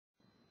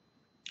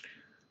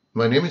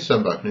My name is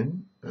Sam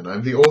Baknin, and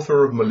I'm the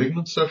author of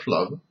Malignant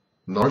Self-Love,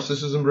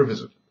 Narcissism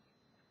Revisited.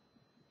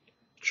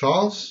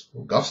 Charles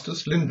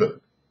Augustus Lindbergh,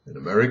 an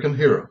American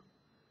hero,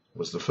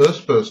 was the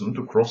first person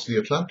to cross the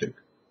Atlantic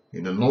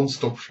in a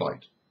non-stop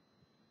flight.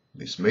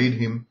 This made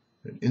him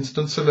an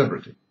instant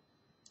celebrity.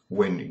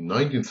 When, in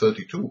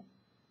 1932,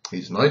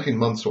 his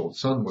 19-month-old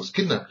son was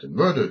kidnapped and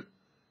murdered,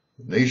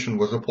 the nation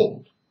was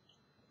appalled.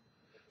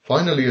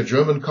 Finally, a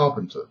German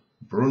carpenter,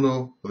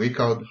 Bruno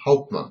Richard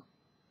Hauptmann,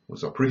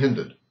 was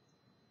apprehended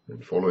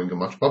and, following a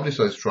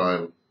much-publicized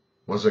trial,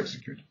 was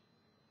executed.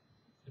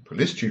 The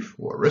police chief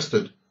who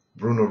arrested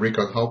Bruno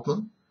Richard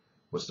Hauptmann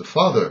was the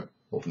father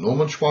of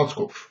Norman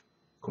Schwarzkopf,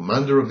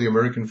 commander of the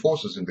American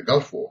forces in the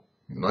Gulf War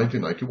in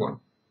 1991.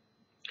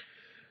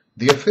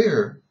 The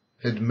affair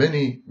had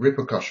many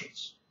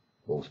repercussions,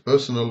 both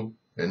personal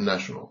and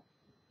national.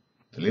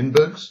 The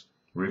Lindberghs,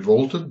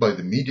 revolted by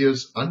the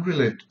media's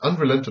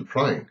unrelenting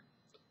prying,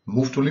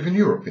 moved to live in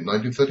Europe in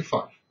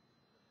 1935.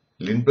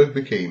 Lindbergh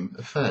became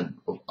a fan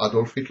of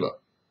Adolf Hitler,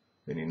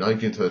 and in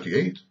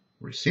 1938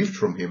 received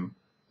from him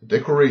a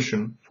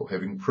decoration for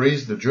having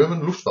praised the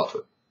German Luftwaffe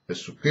as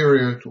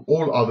superior to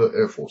all other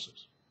air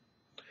forces.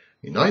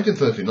 In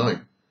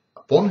 1939,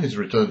 upon his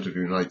return to the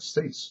United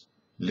States,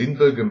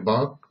 Lindbergh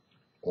embarked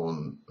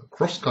on a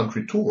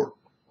cross-country tour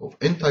of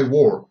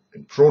anti-war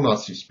and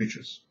pro-Nazi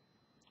speeches.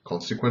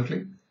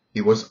 Consequently,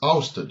 he was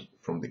ousted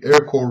from the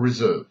Air Corps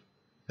Reserve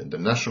and the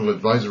National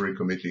Advisory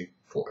Committee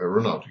for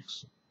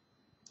Aeronautics.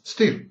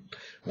 Still,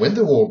 when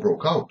the war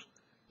broke out,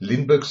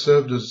 Lindbergh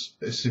served as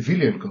a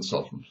civilian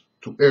consultant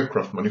to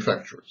aircraft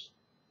manufacturers.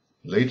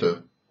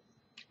 Later,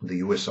 the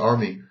US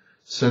Army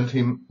sent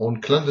him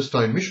on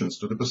clandestine missions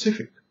to the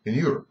Pacific in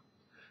Europe,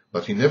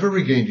 but he never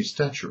regained his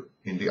stature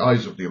in the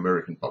eyes of the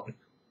American public.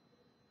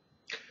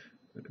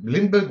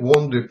 Lindbergh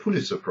won the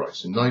Pulitzer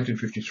Prize in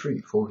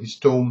 1953 for his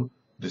tome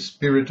The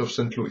Spirit of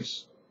St.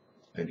 Louis,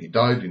 and he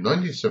died in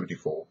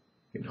 1974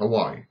 in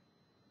Hawaii.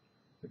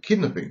 The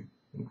kidnapping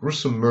and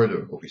gruesome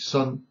murder of his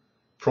son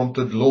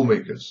prompted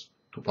lawmakers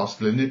to pass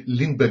the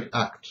Lindbergh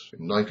Act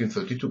in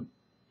 1932.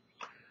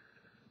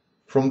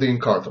 From the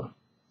Encarta,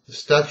 the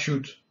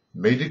statute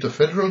made it a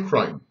federal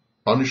crime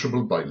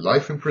punishable by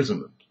life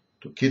imprisonment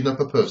to kidnap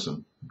a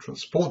person and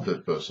transport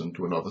that person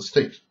to another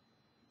state.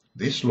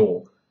 This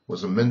law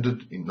was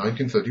amended in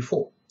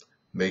 1934,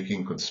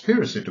 making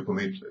conspiracy to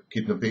commit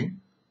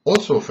kidnapping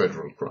also a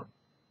federal crime.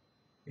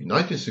 In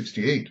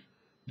 1968,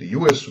 the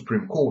US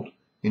Supreme Court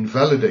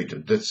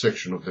invalidated that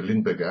section of the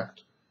Lindbergh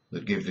Act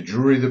that gave the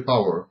jury the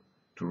power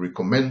to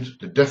recommend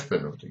the death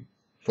penalty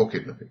for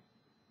kidnapping.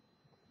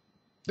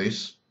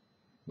 This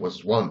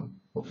was one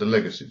of the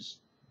legacies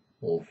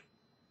of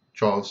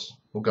Charles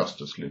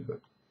Augustus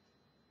Lindbergh.